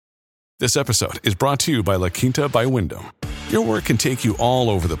This episode is brought to you by La Quinta by Wyndham. Your work can take you all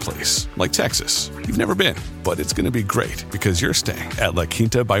over the place, like Texas. You've never been, but it's going to be great because you're staying at La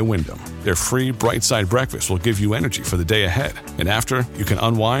Quinta by Wyndham. Their free Bright Side breakfast will give you energy for the day ahead. And after, you can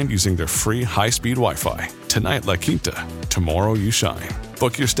unwind using their free high-speed Wi-Fi. Tonight, La Quinta. Tomorrow, you shine.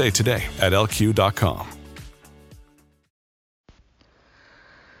 Book your stay today at lq.com.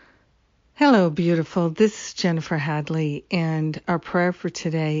 Hello, beautiful. This is Jennifer Hadley, and our prayer for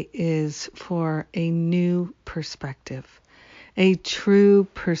today is for a new perspective, a true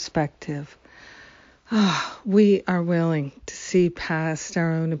perspective. We are willing to see past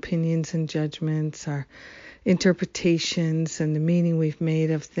our own opinions and judgments, our interpretations, and the meaning we've made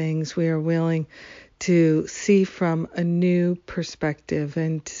of things. We are willing to see from a new perspective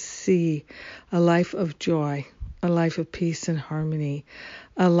and to see a life of joy, a life of peace and harmony,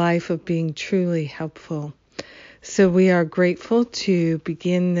 a life of being truly helpful. So we are grateful to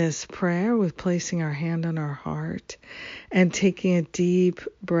begin this prayer with placing our hand on our heart and taking a deep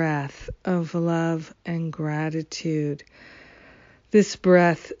breath of love and gratitude. This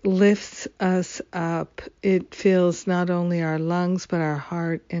breath lifts us up. It fills not only our lungs, but our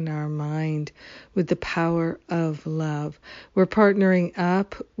heart and our mind with the power of love. We're partnering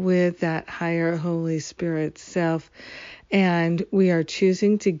up with that higher Holy Spirit self, and we are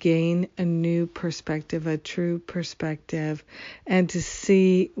choosing to gain a new perspective, a true perspective, and to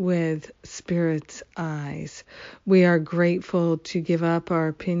see with Spirit's eyes. We are grateful to give up our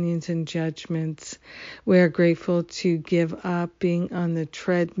opinions and judgments. We are grateful to give up being on the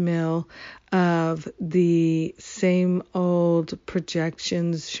treadmill of the same old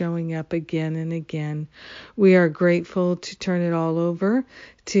projections showing up again and again. We are grateful to turn it all over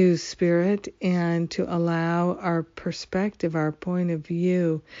to Spirit and to allow our perspective, our point of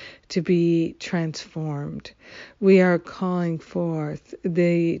view, to be transformed. We are calling forth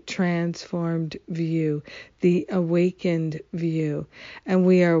the transformed view, the awakened view, and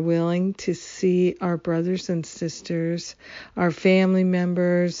we are willing to see our brothers and sisters, our family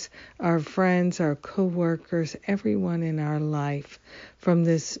members, our friends, our co-workers, everyone in our life from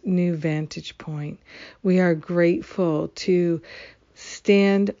this new vantage point. We are grateful to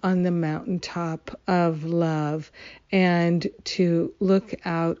stand on the mountaintop of love and to look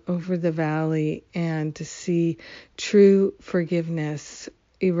out over the valley and to see true forgiveness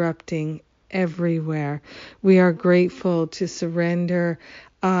erupting everywhere. We are grateful to surrender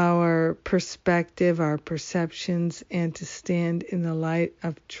our perspective, our perceptions, and to stand in the light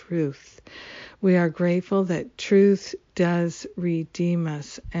of truth. We are grateful that truth does redeem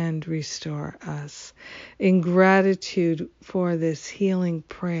us and restore us. In gratitude for this healing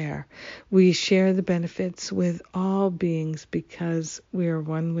prayer, we share the benefits with all beings because we are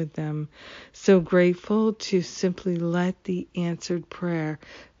one with them. So grateful to simply let the answered prayer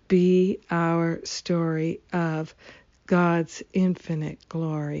be our story of God's infinite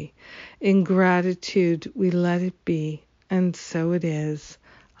glory. In gratitude, we let it be, and so it is.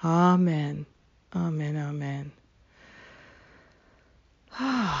 Amen. Amen. Amen.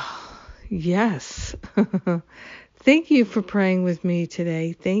 Yes. Thank you for praying with me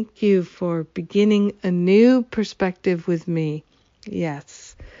today. Thank you for beginning a new perspective with me.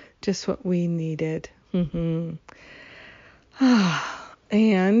 Yes, just what we needed. And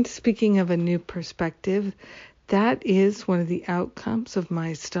speaking of a new perspective, that is one of the outcomes of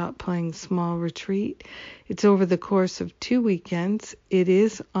my Stop Playing Small retreat. It's over the course of 2 weekends. It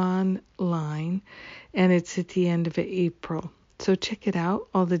is online, and it's at the end of April. So check it out.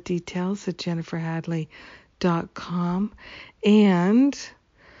 All the details at jenniferhadley.com. And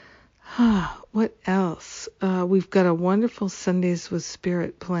what else? We've got a wonderful Sundays with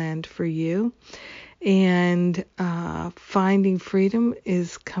Spirit planned for you. And Finding Freedom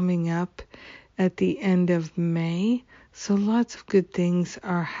is coming up at the end of May. So lots of good things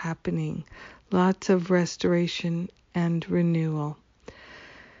are happening. Lots of restoration and renewal.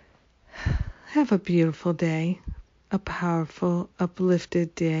 Have a beautiful day, a powerful,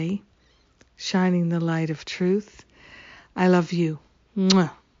 uplifted day, shining the light of truth. I love you. Mwah.